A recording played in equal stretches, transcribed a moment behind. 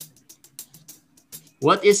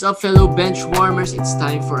What is up, fellow bench warmers? It's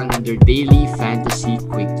time for another daily fantasy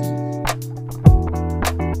quickie.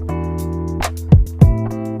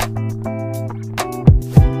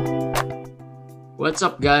 What's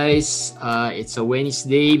up, guys? It's a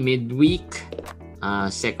Wednesday midweek.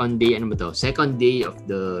 Second day, ano ba to? Second day of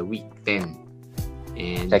the week 10.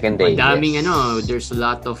 And second day, madaming there's a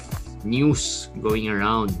lot of news going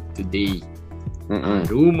around today.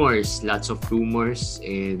 Rumors, lots of rumors,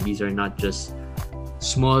 and these are not just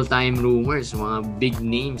small-time rumors, mga big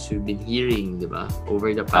names we've been hearing, di ba?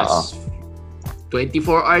 Over the past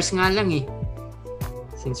 24 hours nga lang eh.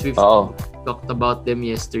 Since we've talked about them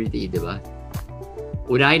yesterday, di ba?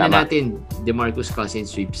 Unahin na natin DeMarcus Cousins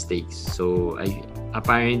sweepstakes. So,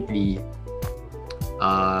 apparently,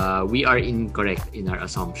 we are incorrect in our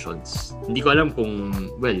assumptions. Hindi ko alam kung,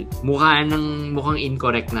 mukhang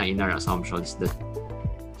incorrect na in our assumptions that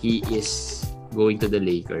he is going to the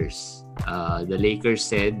Lakers. The Lakers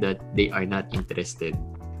said that they are not interested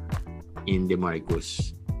in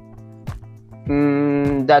DeMarcus.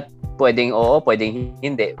 That pwedeng oo, pwedeng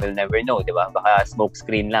hindi. We'll never know, di ba? Baka smoke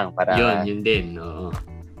screen lang para Yun din, oo.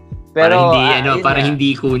 Pero para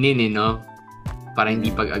hindi kunin no? Para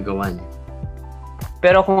hindi pag-agawan.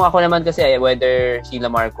 Pero kung ako naman kasi whether si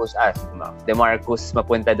DeMarcus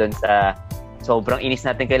mapunta doon sa sobrang inis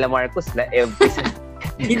natin kay LaMarcus,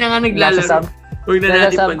 hindi na nga naglalaro. Huwag na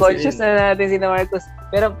natin subconscious na natin si DeMarcus.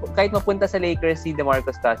 Pero kahit mapunta sa Lakers si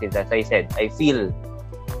DeMarcus Cousins, as I said, I feel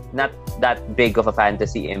not that big of a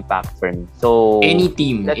fantasy impact for me. So any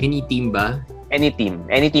team ba? Any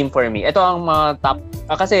team for me. Ito ang mga top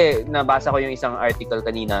kasi nabasa ko yung isang article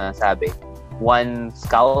kanina, sabi one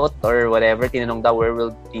scout or whatever tinanong daw where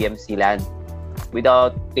will TMC land,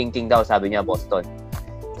 without thinking daw sabi niya Boston.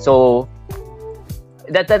 So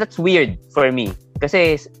that's weird for me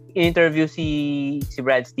kasi in-interview si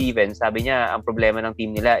Brad Stevens, sabi niya ang problema ng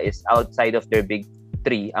team nila is outside of their big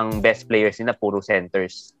three, ang best players nila puro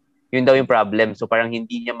centers. Yun daw yung problem. So parang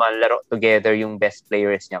hindi niya malaro together yung best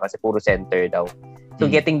players niya kasi puro center daw.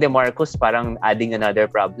 So getting DeMarcus parang adding another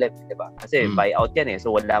problem, di ba? Kasi buyout yan eh.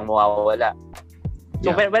 So walang mawawala.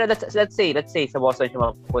 So pero let's say sa Boston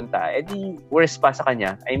siya mapunta, edi worse pa sa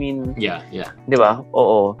kanya. I mean, di ba?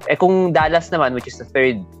 Oo. Kung Dallas naman, which is the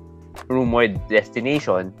third rumored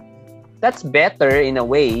destination, that's better in a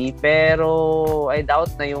way, pero I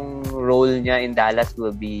doubt na yung role niya in Dallas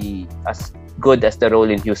will be as good as the role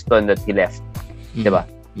in Houston that he left. Diba?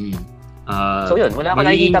 So yun, wala ko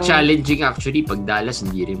nakikitang challenging actually pag Dallas,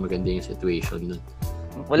 hindi rin maganda yung situation nun.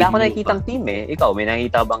 Wala ko nakikitang team eh. Ikaw, may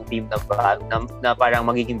nakikita bang team na parang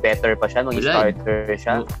magiging better pa siya, maging starter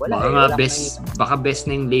siya? Wala. Baka best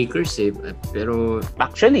na yung Lakers eh. Pero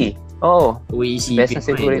actually, best na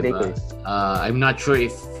siguro yung Lakers. I'm not sure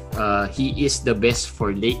if he is the best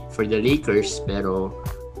for the Lakers, pero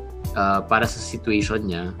para sa situation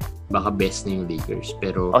niya, baka best na yung Lakers.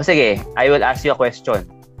 Pero sige, I will ask you a question.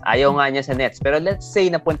 Ayaw nga niya sa Nets, pero let's say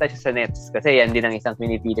napunta siya sa Nets kasi yan din ang isang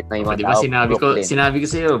pinipilit ng ibang tao. Sinabi ko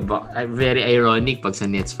sa iyo, very ironic pag sa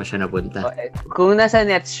Nets pa siya napunta. Kung nasa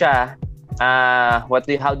Nets siya,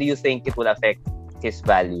 how do you think it will affect his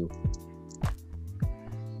value?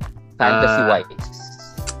 Fantasy wise.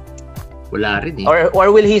 Wala rin eh. Or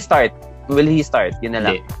will he start? Yun na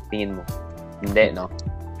lang. Tingin mo. Hindi, no?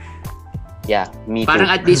 Yeah, me too. Parang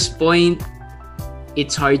at this point,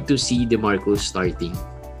 it's hard to see DeMarcus starting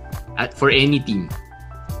for any team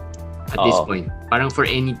at this point. Parang for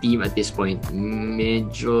any team at this point,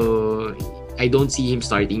 medyo I don't see him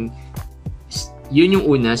starting. Yun yung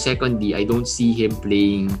una. Secondly, I don't see him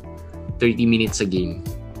playing 30 minutes a game.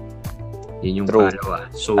 Yun yung pangalawa.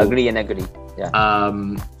 So, agree. Yeah.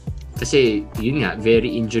 Kasi yun nga, very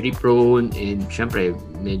injury prone, and syempre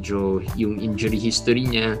medyo yung injury history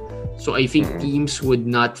niya. So I think teams would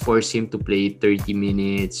not force him to play 30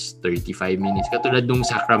 minutes, 35 minutes katulad nung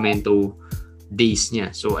Sacramento days niya.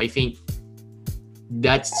 So I think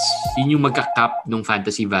yun yung magka-cap ng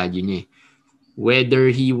fantasy value niya. Whether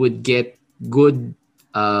he would get good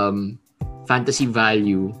fantasy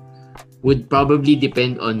value would probably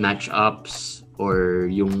depend on matchups or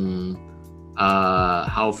yung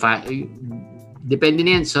how fast. Depende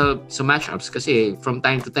na yan sa matchups kasi from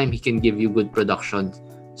time to time he can give you good production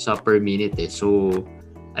sa per minute eh. So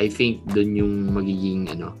I think dun yung magiging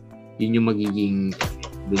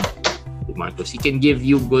DeMarcus. He can give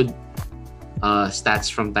you good stats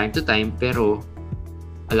from time to time, pero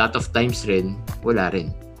a lot of times rin wala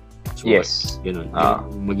rin. So, yes. Ganun.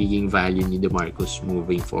 Yung magiging value ni DeMarcus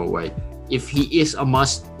moving forward. If he is a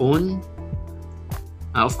must-own,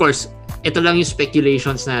 of course, ito lang yung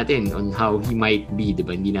speculations natin on how he might be,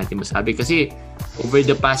 diba? Hindi natin masabi kasi over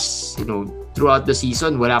the past, throughout the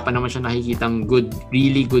season, wala pa naman siya nakikitang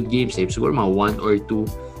really good games. Siguro mga 1 or 2,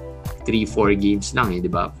 3, 4 games lang di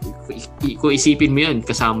ba? Kung isipin mo yun,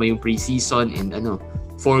 kasama yung preseason and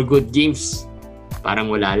 4 good games, parang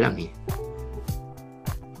wala lang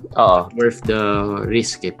worth the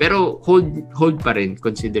risk Pero hold pa rin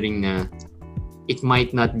considering na it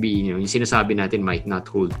might not be, yung sinasabi natin might not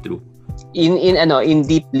hold true. In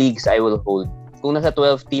deep leagues, I will hold. Kung nasa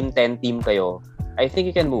 12 team, 10 team kayo, I think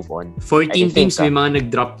you can move on. 14 teams may mga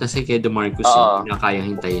nag-drop na si DeMarcus na kaya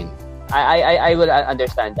hintayin. I will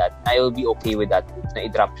understand that. I will be okay with that na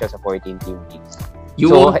i-drop siya sa 14 team leagues.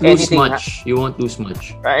 You won't lose much. You won't lose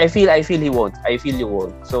much. I feel he won't. I feel you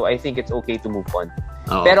won't. So I think it's okay to move on.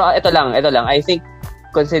 Pero ito lang. I think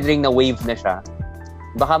considering na wave na siya,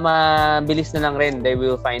 baka mabilis na lang rin. They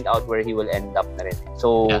will find out where he will end up na rin.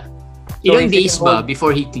 So, ilang days ba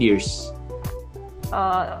before he clears?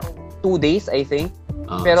 2 days, I think.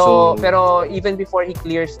 Pero even before he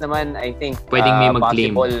clears naman, I think pwedeng may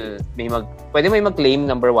mag-claim. Pwede may mag-claim,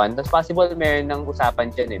 number 1. Tapos possible meron ng usapan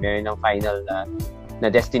dyan meron ng final na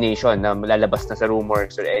destination na lalabas na sa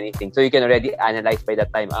rumors or anything. So you can already analyze by that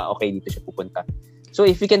time, okay, dito siya pupunta. So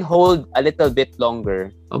if you can hold a little bit longer,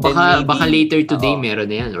 baka later today meron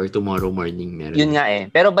na yan or tomorrow morning meron. Yun nga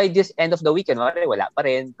Pero by this end of the weekend, wala pa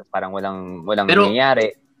rin. Parang walang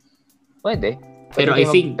nangyayari. Pwede. Pero I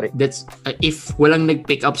think that's if walang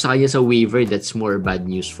nag-pick up sa kanya sa waiver, that's more bad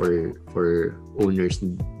news for owners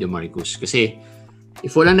ni DeMarcus. Kasi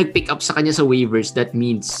if walang nag-pick up sa kanya sa waivers, that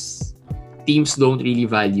means teams don't really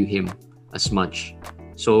value him as much.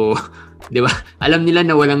 So, 'di ba? Alam nila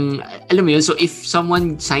na alam mo yun, so if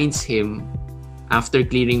someone signs him after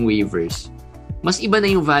clearing waivers, mas iba na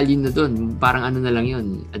yung value na doon. Parang na lang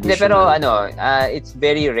yun. Pero it's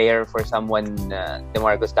very rare for someone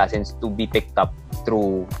DeMarcus Cousins to be picked up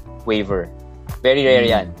through waiver. Very rare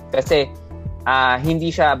yan. Kasi hindi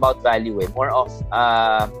siya about value More of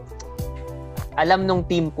alam nung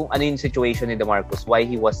team kung ano yung situation ni DeMarcus, why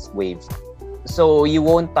he was waived. So you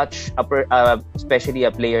won't touch especially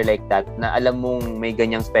a player like that na alam mong may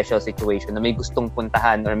ganyang special situation, na may gustong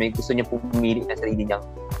puntahan or may gusto niya pumili na sarili niyang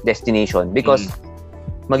destination because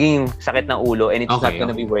maging sakit ng ulo and it's not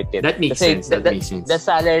gonna be worth it. That makes sense. The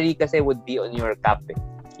salary kasi would be on your cap.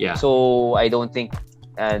 Yeah. So I don't think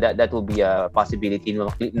that will be a possibility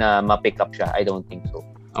na ma-pick up siya. I don't think so.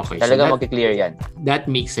 Okay. Talaga mag-clear yan. That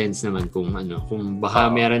makes sense naman kung baka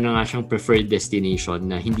meron na nga siyang preferred destination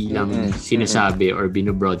na hindi lang sinasabi or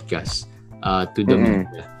bino-broadcast to the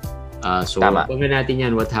media. So, pagka natin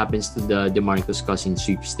yan, what happens to the DeMarcus Cousins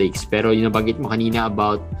sweepstakes. Pero yung nabanggit mo kanina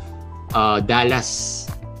about Dallas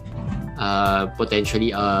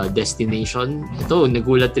potentially destination. Ito,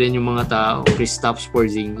 nagulat rin yung mga tao. Kristaps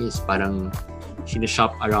Porzingis, parang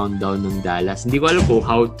sinashop around daw ng Dallas. Hindi ko alam po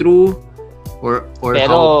how true or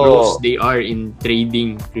how close they are in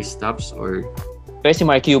trading Kristaps or... Pero si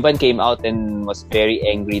Mark Cuban came out and was very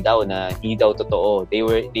angry daw na hindi daw totoo.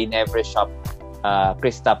 They never shopped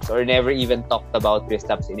Kristaps or never even talked about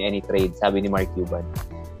Kristaps in any trade, sabi ni Mark Cuban.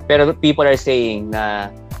 Pero people are saying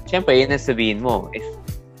na syempre yun ang sabihin mo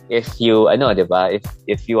if you diba,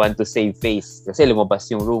 if you want to save face kasi lumabas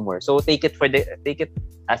yung rumor. So take it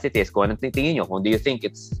as it is. Kung anong tingin nyo, kung do you think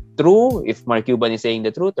it's true, if Mark Cuban is saying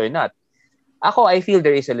the truth or not. I feel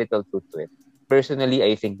there is a little truth to it. Personally,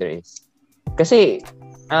 I think there is. Kasi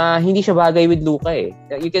hindi siya bagay with Luka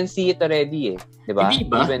You can see it already diba? Hindi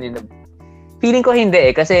ba? Even feeling ko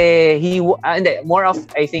hindi kasi more of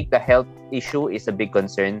I think the health issue is a big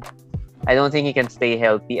concern. I don't think he can stay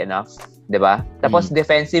healthy enough, diba? Tapos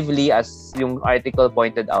defensively, as yung article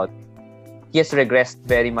pointed out, he has regressed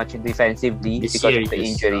very much defensively because of the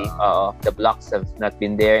injury. The blocks have not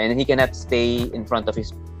been there and he cannot stay in front of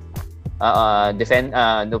his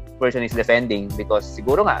the person is defending because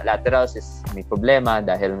siguro nga laterals is may problema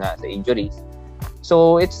dahil nga sa injuries.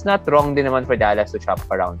 So it's not wrong din naman for Dallas to shop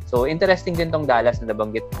around. So interesting din tong Dallas na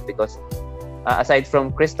nabanggit mo because aside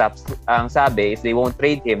from Kristaps, ang sabi if they won't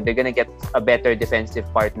trade him, they're gonna get a better defensive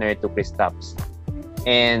partner to Kristaps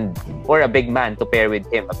or a big man to pair with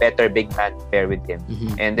him, a better big man to pair with him.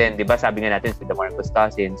 And then 'di ba sabi nga natin si DeMarcus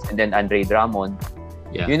Cousins and then Andre Drummond.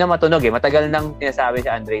 Yeah. Yun na matunog matagal nang sinasabi si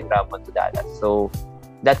Andre Drummond to Dallas. So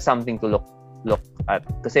that's something to look at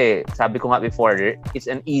kasi sabi ko nga before,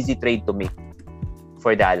 it's an easy trade to make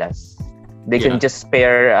for Dallas. They can just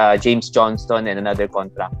spare James Johnson and another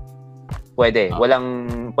contract. Pwede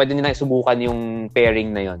nilang subukan yung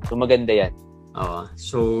pairing na yon. So maganda yan.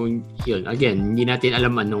 So yun, again, hindi natin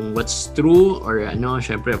alam what's true or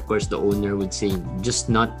syempre of course the owner would say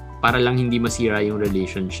just not para lang hindi masira yung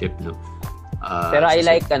relationship, no. Pero I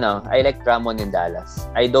like Drummond in Dallas.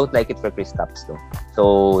 I don't like it for Kristaps though.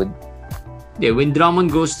 So when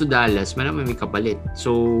Drummond goes to Dallas, malamang may kapalit.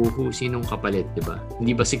 So sinong kapalit, 'di ba?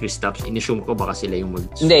 Hindi ba si Kristaps? In-assume ko baka sila yung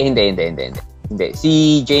Hindi.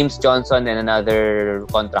 Si James Johnson and another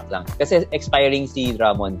contract lang. Kasi expiring si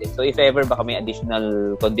Drummond din. So if ever baka may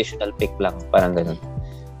additional conditional pick lang, parang ganun.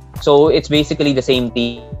 So it's basically the same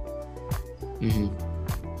team.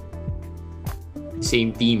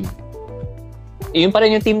 Same team. Yun pa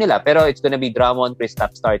rin yung team nila, pero it's gonna be Drummond,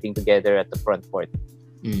 Kristaps starting together at the front court.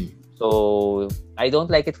 So, I don't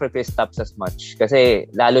like it for Kristaps as much kasi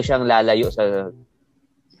lalo siyang lalayo sa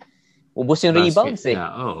ubos yung rebounds eh.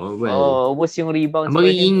 Yeah. Ubos yung rebounds.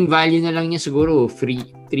 Magiging value na lang niya siguro,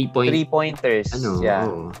 three-pointers.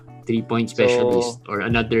 3-point specialist or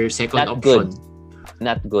another second option.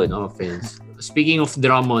 Not good. On offense. Speaking of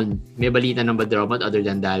Drummond, may balita na ba Drummond other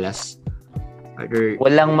than Dallas?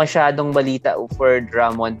 Walang masyadong balita for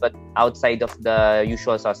Drummond but outside of the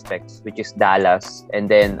usual suspects which is Dallas and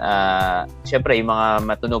then syempre yung mga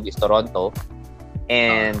matunog is Toronto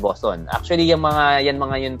and Boston. Actually yung mga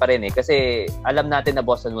yun pa rin eh kasi alam natin na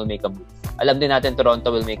Boston will make a move. Alam din natin Toronto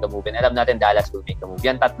will make a move and alam natin Dallas will make a move.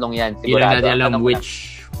 Yan tatlong yan sigurado. Hindi natin alam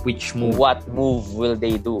which move. What move will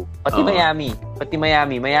they do? Pati Miami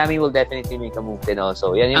will definitely make a move din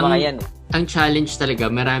also. Yan yung mga yan eh. Ang challenge talaga,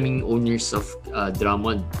 maraming owners of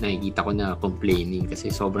Drummond nakikita ko na complaining kasi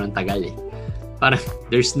sobrang tagal eh. Parang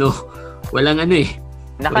walang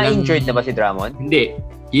Naka-injured na ba si Drummond? Hindi.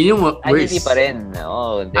 Yun yung worst. Hindi pa rin.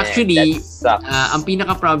 Actually, ang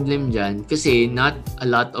pinaka-problem dyan, kasi not a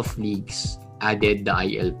lot of leagues added the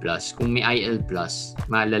IL+. Kung may IL+,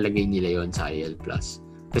 malalagay nila yon sa IL+.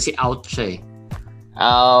 Kasi out siya eh.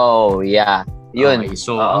 Oh, yeah. Yun. Okay,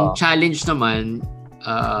 so, ang challenge naman,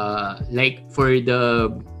 like for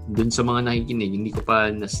dun sa mga nakikinig, hindi ko pa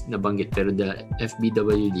nabanggit, pero the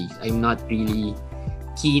FBW League, I'm not really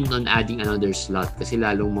keen on adding another slot kasi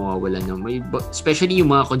lalong mawawalan especially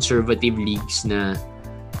yung mga conservative leagues na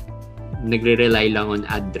nagre-rely lang on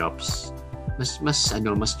add drops.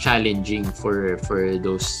 Mas challenging for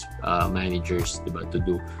those managers, diba, to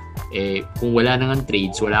do. Kung wala nang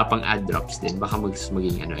trades, wala pang add drops din, baka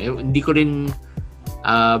maging hindi ko rin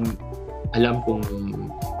alam kung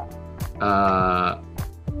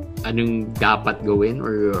anong dapat gawin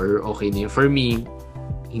or okay na yun. For me,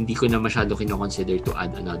 hindi ko na masyado kino-consider to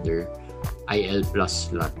add another IL+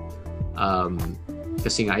 slot.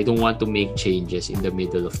 Kasi nga, I don't want to make changes in the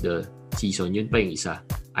middle of the season. Yun pa yung isa.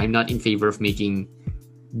 I'm not in favor of making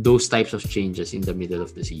those types of changes in the middle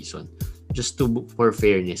of the season. Just for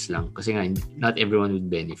fairness lang. Kasi nga, not everyone would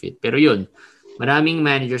benefit. Pero yun, maraming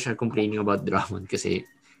managers are complaining about Drummond kasi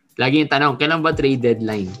lagi yung tanong, kailan ba trade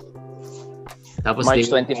deadline? Tapos March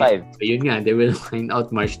 25. Yun nga, they will find out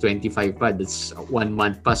March 25 pa. That's 1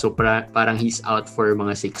 month pa. So parang he's out for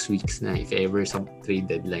mga 6 weeks na if ever some trade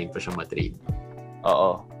deadline pa siya matrade.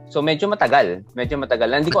 Oo. So medyo matagal.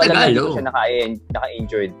 Hindi ko alam na hindi ko siya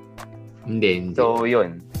naka-injured. Hindi. So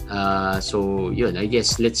yun. So yun, I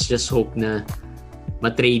guess let's just hope na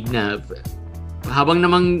matrade na. Habang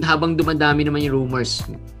dumadami naman yung rumors,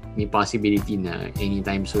 may possibility na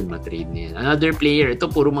anytime soon matrade na yan. Another player,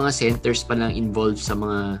 ito puro mga centers pa lang involved sa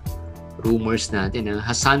mga rumors natin.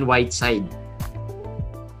 Hassan Whiteside.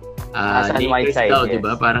 Hassan Whiteside, daw, yes.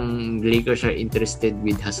 Diba? Parang Lakers are interested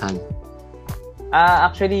with Hassan.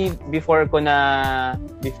 Actually, before ko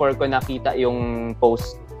nakita yung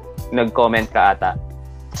post, nag-comment ka ata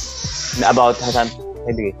about Hassan.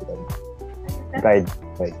 Guide.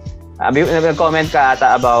 Nag-comment ka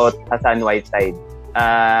ata about Hassan Whiteside.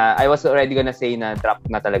 I was already gonna say na drop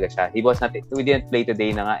na talaga siya. We didn't play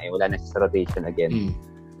today na nga eh. Wala na siya sa rotation again.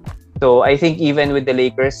 So, I think even with the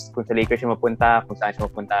Lakers, kung sa Lakers siya mapunta, kung saan siya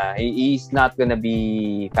mapunta, he's not gonna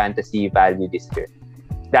be fantasy value this year.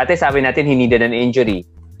 Dati sabi natin, he needed an injury.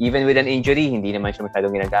 Even with an injury, hindi naman siya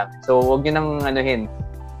masyadong ginagamit. So, huwag nyo nang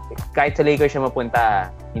kahit sa Lakers siya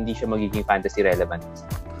mapunta, hindi siya magiging fantasy relevant.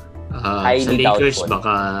 Sa Lakers, doubtful.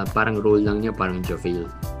 Baka parang role lang niya, parang JaVale.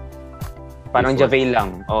 Parang JaVale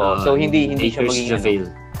lang. So hindi siya magiging JaVale.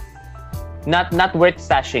 Not worth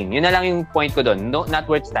stashing. Yun na lang yung point ko doon. No, not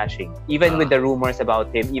worth stashing. Even with the rumors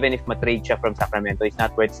about him, even if matrade siya from Sacramento, it's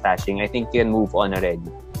not worth stashing. I think you can move on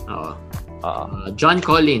already. John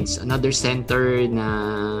Collins, another center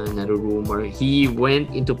na rumor. He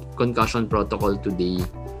went into concussion protocol today.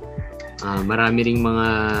 Meron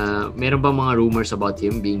ba mga rumors about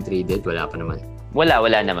him being traded? Wala pa naman. Wala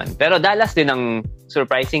naman. Pero Dallas din ang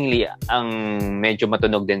surprisingly ang medyo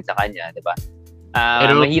matunog din sa kanya, 'di ba?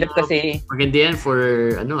 Pero mahirap kasi maganda yan for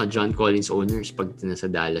John Collins owners pag nasa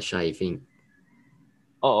Dallas siya, I think.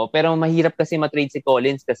 Oo, pero mahirap kasi matrade si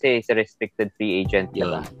Collins kasi he's a restricted free agent,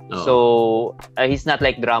 diba? So, he's not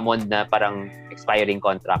like Drummond na parang expiring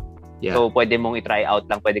contract. Yeah. So, pwede mong i-try out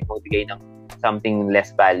lang, pwede mong bigay ng something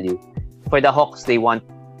less value. For the Hawks, they want,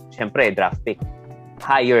 syempre, draft pick.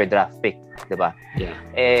 Higher draft pick, diba?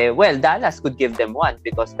 Yeah. Well, Dallas could give them one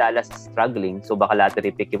because Dallas is struggling. So, baka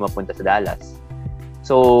lottery pick yung mapunta sa Dallas.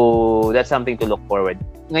 So, that's something to look forward.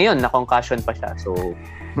 Ngayon, na-concussion pa siya. So,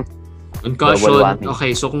 concussion.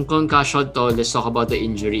 Okay, so kung concussion to, let's talk about the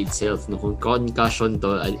injury itself. No, kung concussion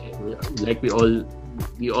to, like we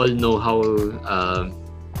all know how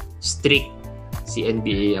strict si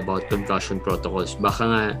NBA about concussion protocols. Baka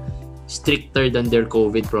nga stricter than their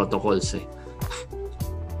COVID protocols eh.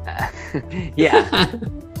 Yeah.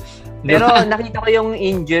 Pero nakita ko yung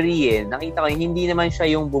injury eh. Nakita ko hindi naman siya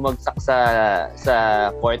yung bumagsak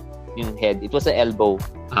sa court yung head. It was an elbow.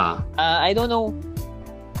 I don't know.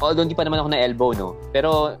 Although hindi pa naman ako na elbow, no?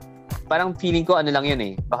 Pero parang feeling ko ano lang yun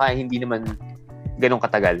eh. Baka hindi naman ganun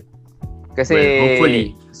katagal. Kasi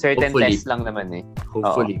certain tests lang naman eh.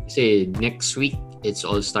 Hopefully. Kasi next week, it's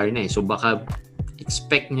All-Star na eh. So baka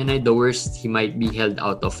expect niya na the worst, he might be held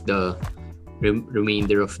out of the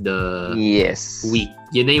remainder of the week.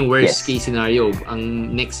 Yun na yung worst case scenario.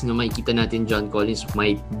 Ang next na makikita natin, John Collins,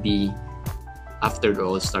 might be after the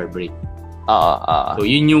All-Star break. So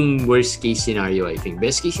yun yung worst case scenario, I think.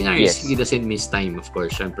 Best case scenario is he doesn't miss time, of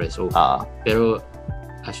course, syempre. So, pero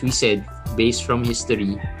as we said, based from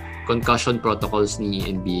history, concussion protocols ni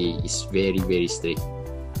NBA is very, very strict.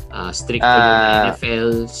 Stricter than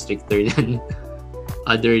NFL, stricter than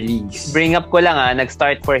other leagues. Bring up ko lang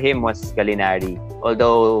nag-start for him was Gallinari.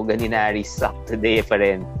 Although Gallinari sucked today pa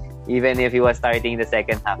rin. Even if he was starting the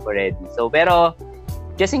second half already. So, pero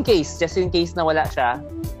just in case na wala siya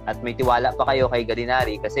at may tiwala pa kayo kay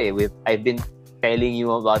Gallinari kasi I've been telling you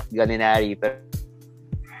about Gallinari.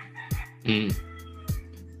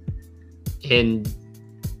 And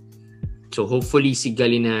so hopefully si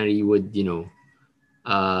Gallinari would,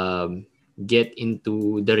 get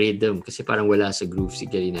into the rhythm kasi parang wala sa groove si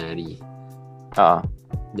Gallinari.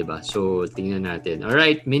 Diba? So, tingnan natin.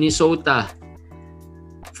 Alright, Minnesota.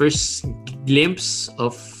 First glimpse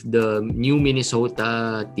of the new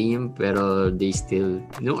Minnesota team pero they still,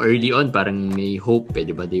 early on parang may hope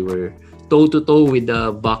diba? They were toe-to-toe with the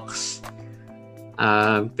Bucks.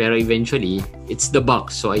 Pero eventually, it's the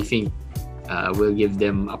Bucks. So, I think we'll give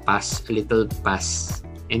them a little pass.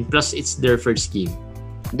 And plus, it's their first game.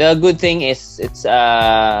 The good thing is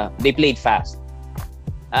they played fast.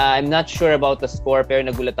 I'm not sure about the score pero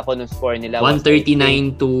nagulat ako ng score nila.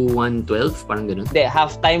 139 to 112, parang ganun. Hindi,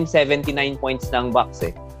 halftime 79 points ng Bucks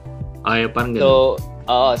eh. Ay, parang ganun.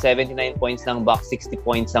 So, 79 points ng Bucks, 60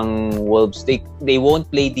 points ng Wolves. They won't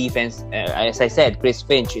play defense. As I said, Chris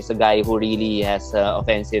Finch is a guy who really has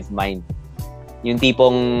offensive mind. Yung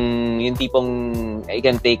tipong I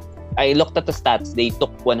can take. I looked at the stats. They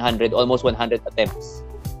took almost 100 attempts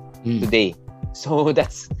today. So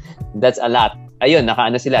that's a lot. Ayun, naka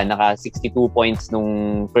 62 points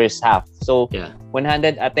nung first half. So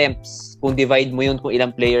 100 attempts, kung divide mo yun kung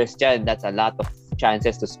ilang players dyan, that's a lot of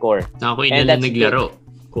chances to score. Kung ilan naglaro.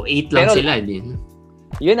 Kung 8 lang sila din.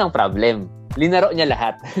 Yun ang problem. Linaro niya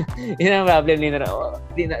lahat. Yun ang problem, linaro.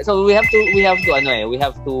 So we have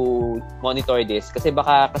to monitor this kasi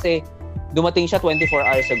dumating siya 24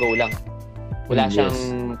 hours ago lang. Wala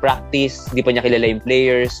siyang practice, di pa niya kilala yung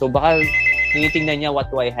players. So baka tinitingnan niya what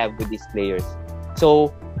do I have with these players.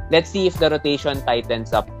 So let's see if the rotation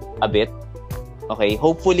tightens up a bit. Okay,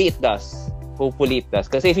 hopefully it does.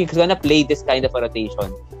 Kasi if he's gonna play this kind of a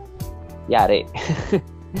rotation, yari.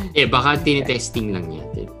 Baka tinitesting lang yan.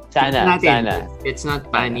 Sana. Let's not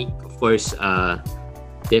panic. Of course,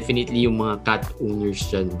 definitely yung mga cat owners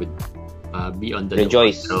dyan would be on the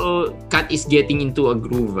rejoice. So, Cat is getting into a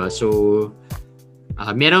groove. So,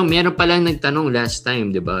 meron pa lang nagtanong last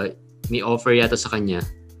time, di ba? May offer yata sa kanya.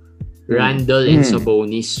 Randall and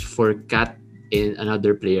Sabonis for Cat and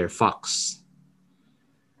another player, Fox.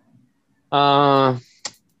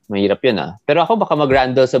 Mahirap yun Pero ako baka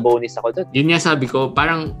mag-Randall Sabonis ako doon. Yun nga sabi ko,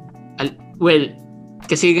 parang,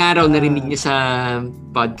 kasi nga raw narinig niya sa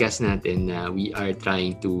podcast natin na we are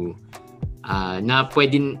trying to na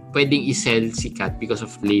pwedeng i-sell si Cat because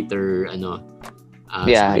of later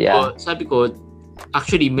sabi ko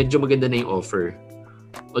actually medyo maganda na yung offer,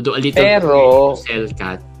 although a little to sell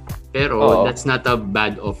Cat pero that's not a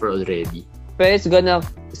bad offer already. Pero it's gonna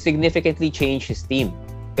significantly change his team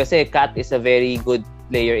kasi Cat is a very good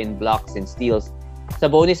player in blocks and steals.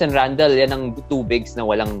 Sabonis and Randall, yan ang two bigs na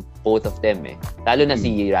walang both of them lalo na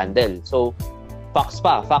si Randall. So Fox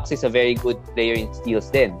is a very good player in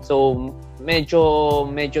steals din. So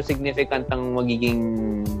medyo significant ang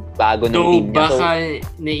magiging bago ng team niya. Baka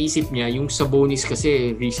naisip niya, yung Sabonis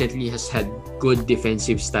kasi recently has had good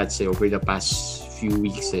defensive stats over the past few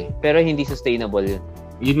weeks Pero hindi sustainable yun.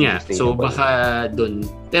 Yun nga. So baka doon.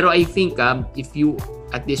 Pero I think if you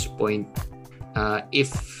at this point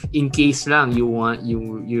if in case lang you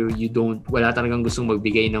don't wala talagang gustong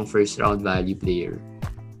magbigay ng first round value player,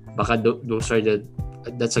 baka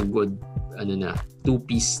that's a good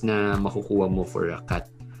two-piece na makukuha mo for a cut.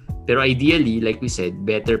 Pero ideally, like we said,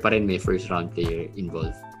 better pa rin may first round player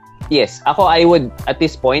involved. Yes, ako I would at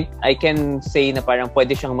this point, I can say na parang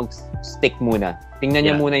pwede siyang mag-stick muna. Tingnan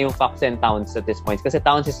niya muna yung Fox and Towns at this point kasi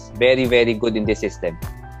Towns is very very good in this system.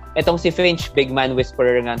 Etong si Finch, big man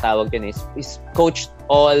whisperer nga ang tawag yun, is coached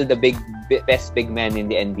all the best big men in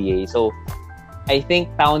the NBA. So I think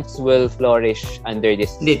Towns will flourish under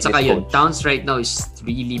this. Hindi, tsaka yun. Towns right now is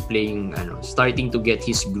really playing, starting to get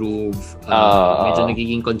his groove. Medyo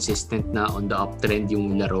nagiging consistent na on the uptrend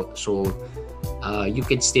yung laro. So, you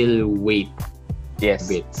can still wait a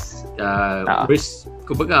bit.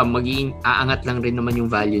 Kumbaga, magiging aangat lang rin naman yung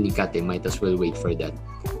value ni Kat. Might as well wait for that.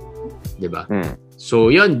 Diba? So,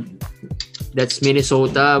 yun. That's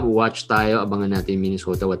Minnesota. Watch tayo. Abangan natin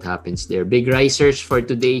Minnesota, what happens there. Big risers for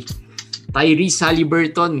today. Tyrese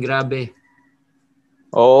Haliburton, grabe.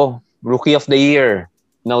 Oh, Rookie of the Year.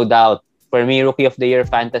 No doubt. For me, Rookie of the Year,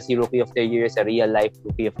 Fantasy Rookie of the Year, sa real life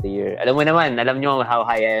Rookie of the Year. Alam nyo how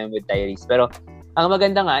high I am with Tyrese. Pero, ang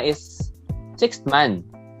maganda nga is, sixth man.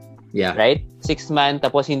 Yeah. Right? Sixth man,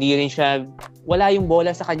 tapos hindi rin siya, wala yung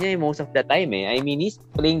bola sa kanya most of the time I mean, he's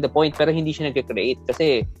playing the point, pero hindi siya nag-create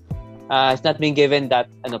kasi it's not being given that,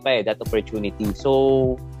 that opportunity.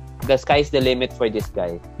 So, the sky's the limit for this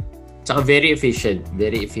guy. Saka very efficient.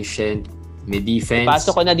 May defense.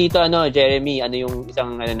 Pasok ko na dito, Jeremy, yung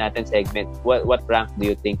isang natin segment. What rank do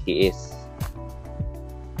you think he is?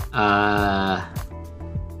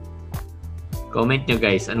 Comment nyo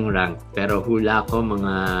guys, anong rank? Pero hula ko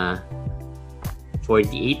mga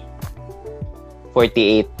 48.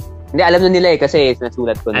 48. Hindi, alam na nila kasi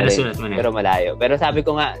nasulat ko na rin. Nasulat mo na. Pero malayo. Pero sabi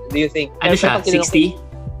ko nga, do you think... Ano siya? 60?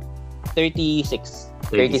 36.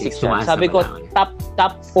 36 siya. Sabi ko, top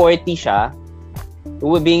 40 siya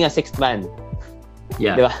being a sixth man.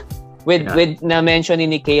 Yeah. Diba? With na-mention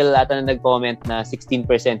ni Kale ata na nag-comment na 16%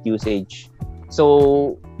 usage.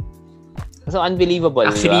 So unbelievable.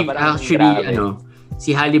 Actually, diba?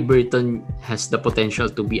 si Haliburton has the potential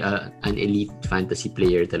to be an elite fantasy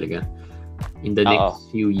player talaga in the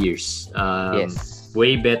next few years. Yes.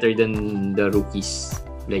 Way better than the rookies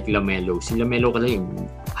like LaMelo. Si LaMelo kasi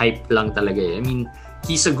hype lang talaga I mean,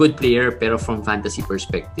 he's a good player pero from fantasy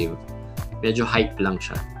perspective, medyo hype lang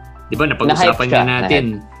siya. Di ba, napag-usapan nga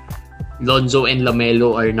natin, Lonzo and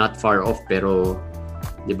LaMelo are not far off pero,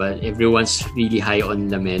 di ba, everyone's really high on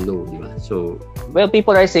LaMelo, di ba? So, well,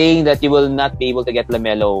 people are saying that you will not be able to get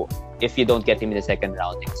LaMelo if you don't get him in the second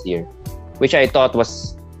round next year. Which I thought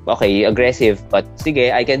was, okay, aggressive, but sige,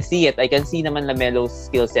 I can see it. I can see naman LaMelo's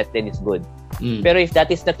skill set then is good. Pero if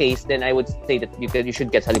that is the case, then I would say that you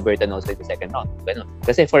should get Haliburton also in the second round.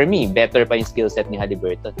 Kasi for me, better pa yung skill set ni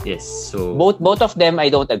Haliburton. Yes, so both of them,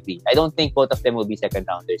 I don't agree. I don't think both of them will be second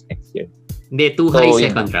rounders next year. Hindi, too high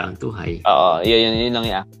second round. Too high. Yun lang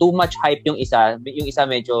yan. Too much hype yung isa. Yung isa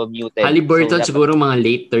medyo muted. Haliburton siguro mga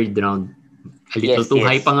late third round. A little too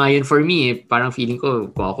high pa nga yun for me. Parang feeling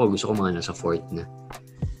ko, kung ako, gusto ko mga nasa fourth na.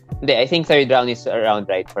 Hindi, I think third round is around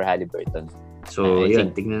right for Haliburton. So,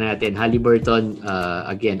 yun, tignan natin. Haliburton,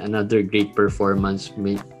 again, another great performance.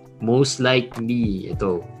 Most likely,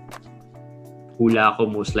 hula ko,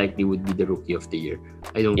 most likely would be the Rookie of the Year.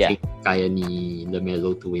 I don't think kaya ni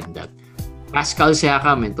LaMelo to win that. Pascal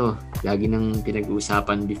Siakam, lagi nang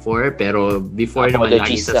pinag-uusapan before, pero before naman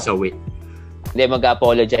lagi sa sawit. Hindi,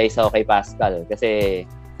 mag-apologize ako kay Pascal kasi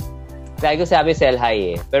lagi ko sabi sell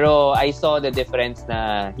high Pero I saw the difference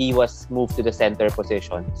na he was moved to the center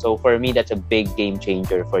position. So for me, that's a big game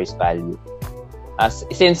changer for his value.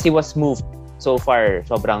 Since he was moved so far,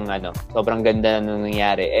 sobrang ganda na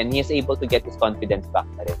nangyari. And he is able to get his confidence back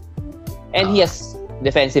na rin. And he has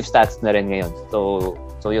defensive stats na rin ngayon. So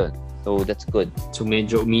yun. So that's good. So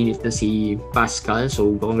medyo uminit na si Pascal.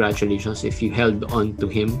 So congratulations if you held on to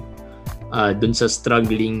him dun sa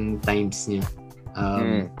struggling times niya.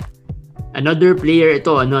 Another player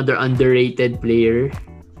another underrated player,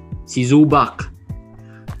 si Zubac.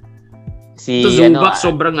 Zubac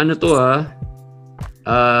sobrang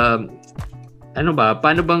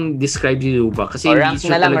paano bang describe si Zubac? Kasi hindi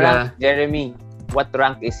siya talaga... Rank, Jeremy, what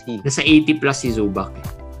rank is he? Nasa 80 plus si Zubac.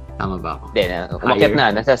 Tama ba ako? Hindi, umakyat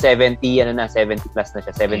na. Nasa 70 plus na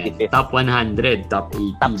siya. 75. Top 100, top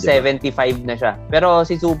 80. Top 75 na siya. Pero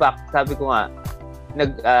si Zubac, sabi ko nga,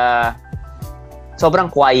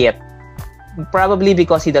 sobrang quiet. Probably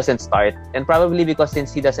because he doesn't start. And probably because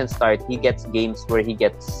since he doesn't start, he gets games where he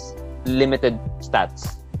gets limited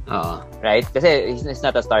stats. Right? Kasi he's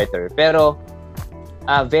not a starter. Pero,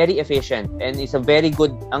 very efficient and is a very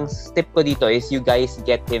good, ang step ko dito is you guys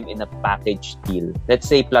get him in a package deal. Let's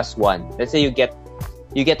say +1. Let's say you get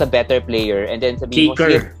a better player and then sabihin mo,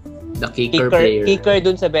 the kicker player. Kicker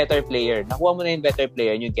dun sa better player. Nakuha mo na yung better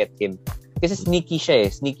player and you get him. Kasi sneaky siya eh.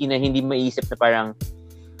 Sneaky na hindi maiisip na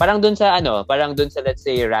parang dun sa let's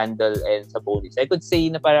say Randall and Sabonis. I could say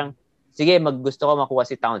na parang, sige, gusto ko makuha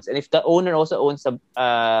si Towns. And if the owner also owns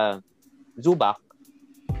Zubac,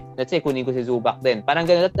 let's say kunin ko si Zubac din. Parang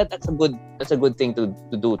ganun, that's a good thing to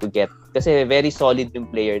do, to get. Kasi very solid yung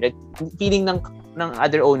player. That feeling ng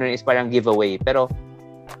other owner is parang giveaway. Pero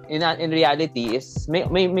in reality is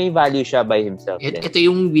may value siya by himself. Ito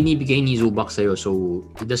yung binibigay ni Zubac sa'yo. So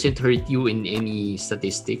it doesn't hurt you in any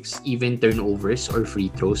statistics, even turnovers or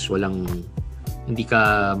free throws. Hindi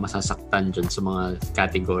ka masasaktan dyan sa mga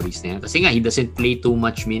categories na yan. Kasi nga, he doesn't play too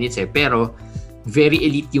much minutes eh. Pero very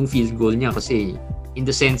elite yung field goal niya kasi in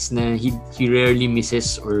the sense na he rarely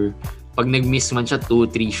misses, or pag nag-miss man siya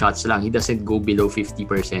 2-3 shots lang, he doesn't go below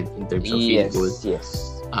 50% in terms of field goal. Yes.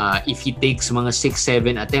 If he takes mga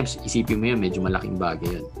 6-7 attempts, isipin mo yun, medyo malaking bagay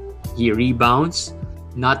yun. He rebounds,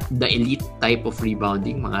 not the elite type of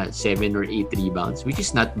rebounding, mga 7 or 8 rebounds, which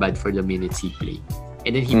is not bad for the minutes he play.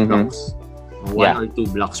 And then he blocks 1 or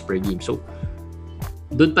 2 blocks per game. So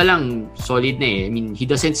doon pa lang solid na eh. I mean, he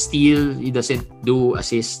doesn't steal, he doesn't do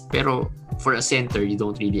assist, pero for a center, you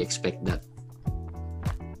don't really expect that.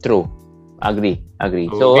 True. Agree.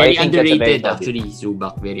 So very underrated actually,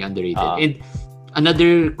 Zubac. Very underrated. And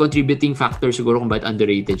another contributing factor siguro kung bakit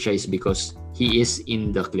underrated siya is because he is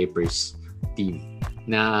in the Clippers team.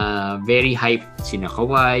 Na very hype sina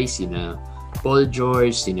Kawhi, sina Paul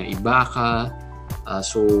George, sina Ibaka.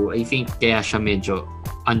 So I think kaya siya medyo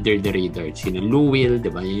under the radar. Sina Lou Will,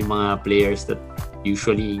 diba? Yung mga players that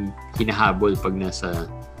usually hinahabol pag nasa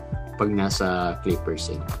Clippers.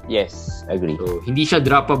 Yes, agree. So, hindi siya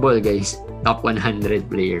droppable, guys. Top 100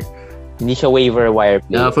 player. Hindi siya waiver wire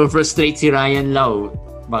player. Frustrate si Ryan Lau.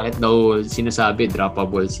 Bakit daw sinasabi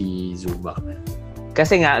droppable si Zubac?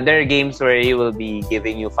 Kasi nga, there are games where he will be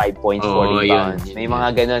giving you 5 points, 4 rebounds. May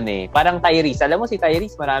mga ganun eh. Parang Tyrese. Alam mo si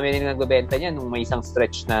Tyrese, marami rin nagbebenta niya nung may isang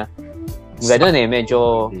stretch na ganun eh.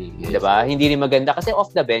 Medyo, diba? Hindi rin maganda. Kasi off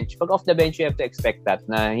the bench, pag off the bench, you have to expect that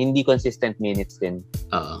na hindi consistent minutes din.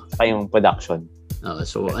 Saka yung production.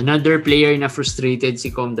 So, another player na frustrated si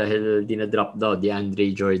Com dahil dinadrop daw,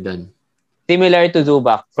 DeAndre Jordan. Similar to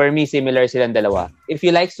Zubac. For me, similar silang dalawa. If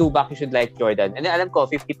you like Zubac, you should like Jordan. And alam ko,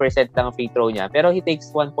 50% lang ang free throw niya. Pero he takes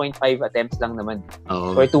 1.5 attempts lang naman.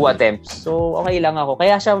 Or 2 attempts. So, okay lang ako.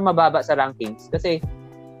 Kaya siya mababa sa rankings. Kasi,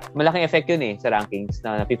 malaking effect yun eh sa rankings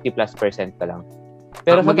na 50+% ka lang.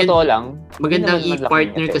 Pero sa totoo lang, magandang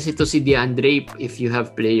i-partner kasi to si DeAndre if you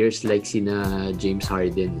have players like sina James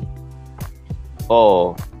Harden.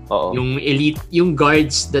 Oo. Yung elite, yung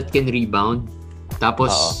guards that can rebound,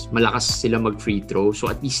 tapos malakas sila mag-free throw. So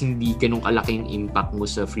at least hindi ganun kalaking impact mo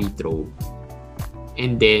sa free throw.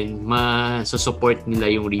 And then, ma-support nila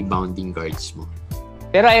yung rebounding guards mo.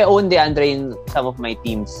 Pero I own DeAndre in some of my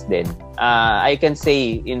teams din. I can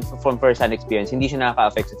say from first-hand experience, hindi siya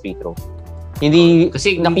nakaka-affect sa free throw.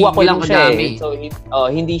 Kasi nakuha ko lang siya eh. So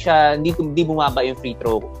hindi bumaba yung free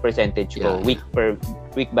throw percentage ko week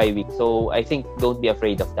by week. So I think don't be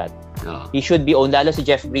afraid of that. He should be owned. Lalo si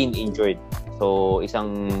Jeff Green injured. So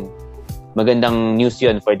isang magandang news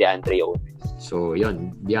yun for DeAndre owners. So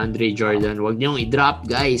yun, DeAndre Jordan, wag niyong i-drop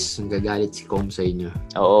guys. Gagalit si Com sa inyo.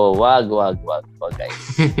 Oo, wag guys.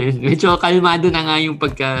 Medyo kalmado na nga yung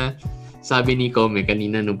pagka sabi ni Com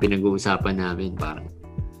kanina nung pinag-uusapan namin, parang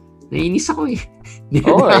nainis ako eh.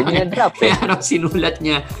 Dinadrop eh. Kaya sinulat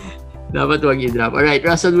niya, dapat wag i-drop. Alright,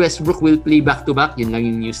 Russell Westbrook will play back-to-back. Yun lang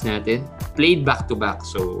yung news natin. Played back-to-back.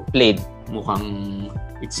 So, mukhang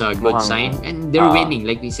it's a good sign. And they're winning,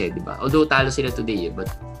 like we said, diba? Although talo sila today, but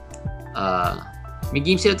may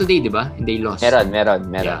game sila today, diba? And they lost. Meron.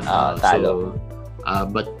 Talo. So,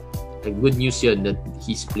 but good news yun that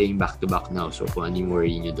he's playing back-to-back now. So, kung anong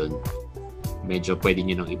worry nyo dun, medyo pwede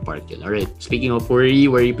nyo nang i-park yun. Alright, speaking of worry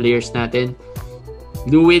players natin,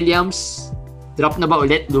 Lou Williams, drop na ba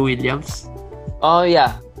ulit Lou Williams? Oh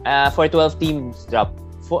yeah, for 12 teams drop.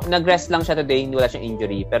 Nag-rest lang siya today, hindi wala siyang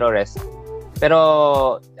injury, pero rest.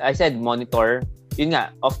 Pero I said monitor, yun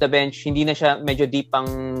nga, off the bench, hindi na siya medyo deep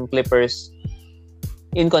ang Clippers.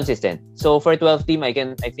 inconsistent. So for 12 team, I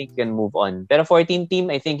think you can move on. Pero 14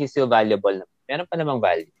 team, I think he's still valuable. Meron pa namang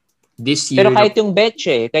value. This year, pero kahit yung bench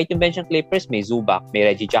ng Clippers, may Zubac, may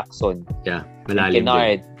Reggie Jackson. Yeah, malalim.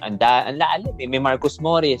 Kennard, ang lalim, may Marcus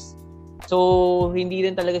Morris. So, hindi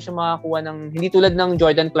rin talaga siya makakuha hindi tulad ng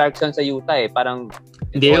Jordan Clarkson sa Utah Parang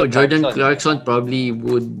hindi, Jordan Clarkson probably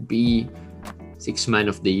would be 6th man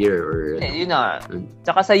of the year or yun na.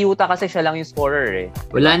 Tsaka sa Utah kasi siya lang yung scorer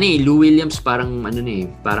Wala na Lou Williams parang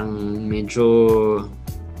parang medyo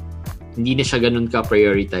hindi na siya ganun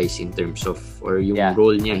ka-prioritize in terms of or yung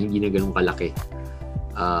role niya hindi na ganun kalaki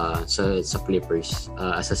sa Clippers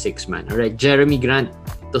as a 6th man. Alright, Jeremy Grant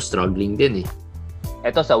ito struggling din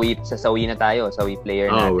Ito sa sawi na tayo, sawi player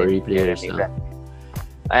natin. Sawi players na.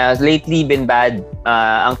 Lately been bad.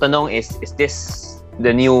 Ang tanong is this the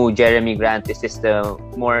new Jeremy Grant? Is this the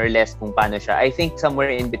more or less kung paano siya? I think somewhere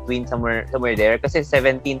in between, somewhere there. Kasi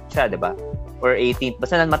 17th siya, diba? Or 18th.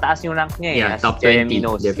 Basta mataas yung rank niya top 20,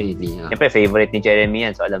 knows. Definitely. Siyempre, favorite ni Jeremy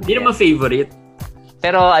yan. So, alam hindi naman favorite.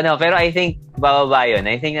 Pero I think bababa yun.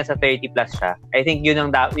 I think nasa 30 plus siya. I think yun ang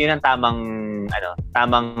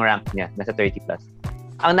tamang rank niya. Nasa 30 plus.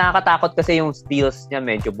 Ang nakakatakot kasi yung steals niya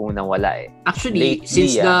medyo buong nang wala Actually,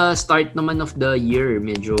 since the start naman of the year,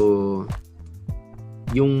 medyo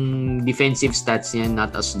yung defensive stats niya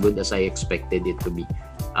not as good as I expected it to be.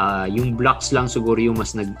 Yung blocks lang siguro yung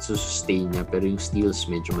mas nag-sustain niya pero yung steals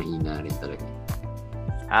medyo mahina rin talaga.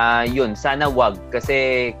 Yun, sana wag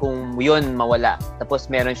kasi kung yun mawala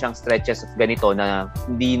tapos meron siyang stretches of ganito na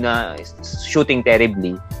hindi na shooting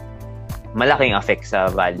terribly, malaking effect sa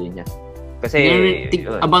value niya. Kasi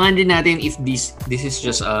abangan din natin if this is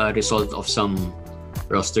just a result of some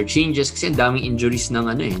roster changes kasi ang daming injuries ng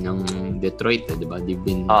ng Detroit, 'di ba? They've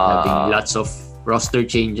been having lots of roster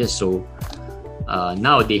changes. So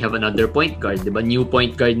now they have another point guard, 'di ba? New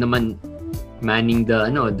point guard naman manning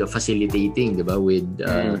the facilitating, 'di ba? With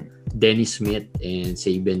Dennis Smith and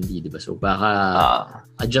Saben Lee, 'di ba? So baka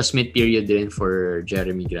adjustment period din for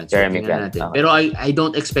Jeremy Grant. Natin. Pero I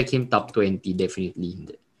don't expect him top 20, definitely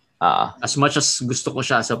hindi. As much as gusto ko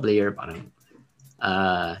siya as a player, parang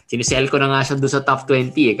sinisell ko na nga siya doon sa top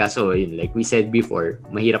 20 kaso yun, like we said before,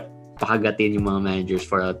 mahirap pakagatin yung mga managers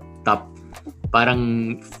for a top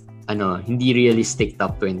parang hindi realistic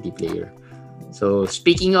top 20 player. So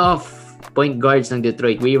speaking of point guards ng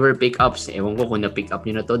Detroit, waiver pickups, ewan ko kung na-pick up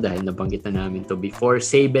nyo na to dahil nabanggit na namin to before.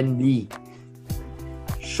 Saben Lee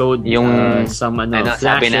showed yung some flashes.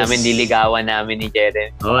 Sabi namin diligawan namin ni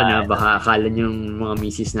Jeremy. Na baka akala yung mga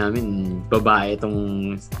misis namin babae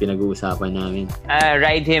itong pinag-uusapan namin.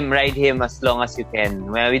 Ride him as long as you can.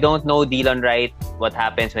 Well, we don't know Delon Wright, what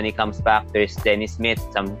happens when he comes back. There's Dennis Smith,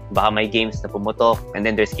 baka may games na pumutok, and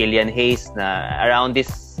then there's Killian Hayes na around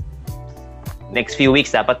this next few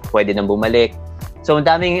weeks dapat pwede nang bumalik. So,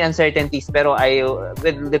 daming uncertainties. Pero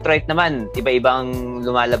with Detroit naman, iba-ibang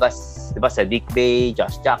lumalabas. Diba? Sadiq Bey,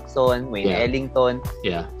 Josh Jackson, Wayne Ellington.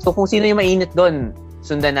 Yeah. So, kung sino yung mainit doon,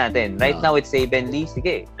 sundan natin. Right now, it's Saben Lee.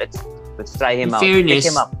 Sige, let's try him out. Fairness,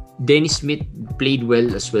 pick him up. Dennis Smith played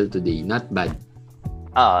well as well today. Not bad.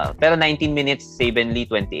 Pero 19 minutes, Saben Lee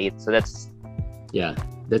 28. So, that's... Yeah.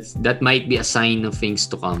 That might be a sign of things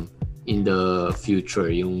to come in the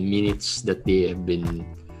future. Yung minutes that they have been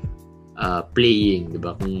playing,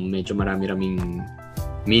 diba? Kung medyo marami-raming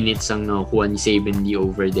minutes ang nakukuha ni Saben Lee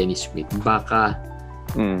over Dennis Smith, baka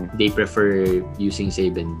they prefer using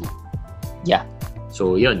Saben Lee. Yeah.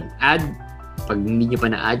 So, yun. Add. Pag hindi nyo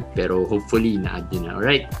pa na-add, pero hopefully na-add nyo na.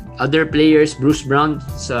 Alright. Other players, Bruce Brown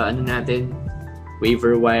sa natin,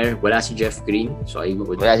 waiver wire. Wala si Jeff Green. So, I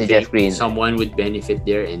would Jeff Green. Someone would benefit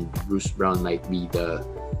there and Bruce Brown might be the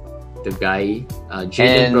guy.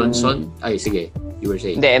 Jalen Brunson. Ay, sige. You were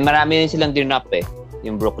saying. Hindi, marami rin silang dinap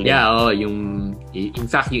yung Brooklyn. Yeah, in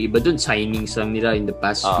fact, yung iba dun, signings lang nila in the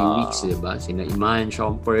past few weeks, diba? Sina Iman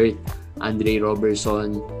Shumpert, Andre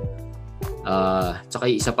Robertson, tsaka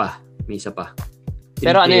may isa pa.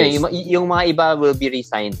 Pero yung mga iba will be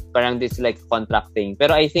resigned. Parang this like contracting.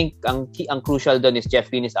 Pero I think ang crucial dun is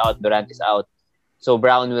Jeff Green is out, Durant is out. So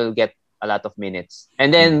Brown will get a lot of minutes.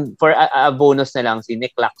 And then for a bonus na lang, si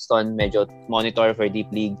Nick Claxton, medyo monitor for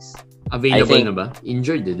deep leagues. Available na ba?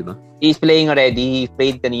 Injured, di ba? He's playing already. He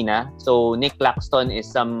played kanina. So, Nick Claxton is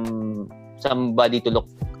somebody to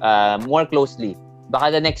look more closely.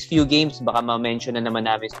 Baka the next few games, baka ma-mention na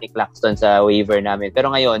naman namin si Nick Claxton sa waiver namin.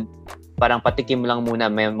 Pero ngayon, parang patikim lang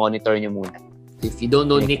muna, may monitor nyo muna. If you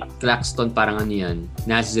don't know Nick Claxton, parang yan,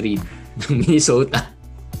 Naz Reid ng Minnesota.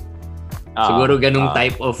 Siguro ganung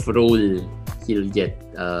type of role he'll get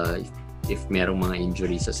if merong mga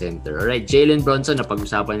injuries sa center. Alright, Jalen Brunson,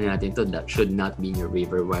 napag-usapan na natin to. That should not be in your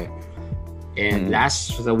waiver wire. And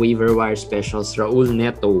last sa waiver wire specials, Raul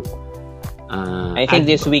Neto. I think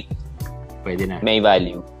this week, pwede na. May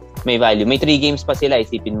value. May 3 games pa sila,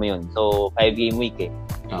 isipin mo yun. So, 5-game week eh.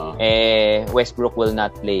 Westbrook will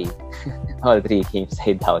not play all 3 games.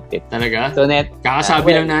 I doubt it. Talaga? So,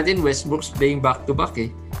 kakasabi lang natin, Westbrook's playing back-to-back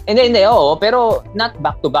eh. Hindi, oo. Pero not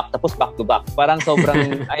back-to-back, tapos back-to-back. Parang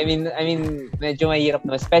sobrang, I mean, medyo mahirap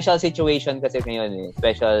na. Special situation kasi ngayon eh.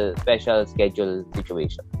 Special schedule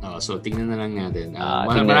situation. So, tingnan na lang natin.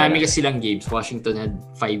 Marami kasi silang games. Washington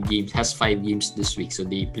has 5 games this week. So,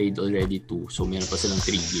 they played already 2. So, meron pa silang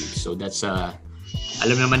 3 games. So, that's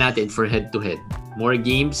alam naman natin for head-to-head. More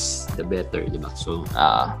games, the better, di ba? So,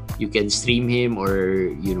 you can stream him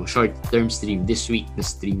or, short-term stream. This week, na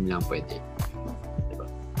stream lang pwede.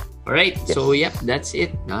 Alright, yes. So that's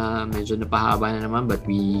it. Medyo napahaba na naman but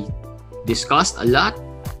we discussed a lot.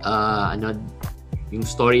 Yung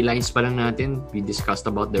storylines pa lang natin, we discussed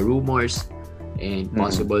about the rumors and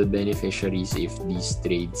possible beneficiaries if these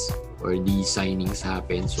trades or these signings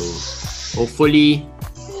happen. So hopefully,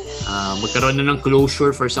 magkaroon na ng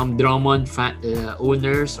closure for some Drummond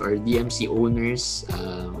owners or DMC owners.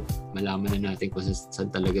 Malaman na natin kung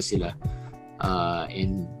saan talaga sila.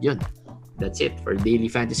 And yun. That's it for Daily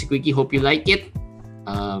Fantasy Quickie. Hope you like it.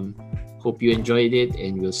 Hope you enjoyed it.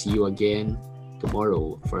 And we'll see you again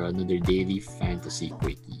tomorrow for another Daily Fantasy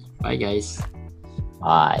Quickie. Bye, guys.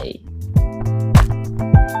 Bye.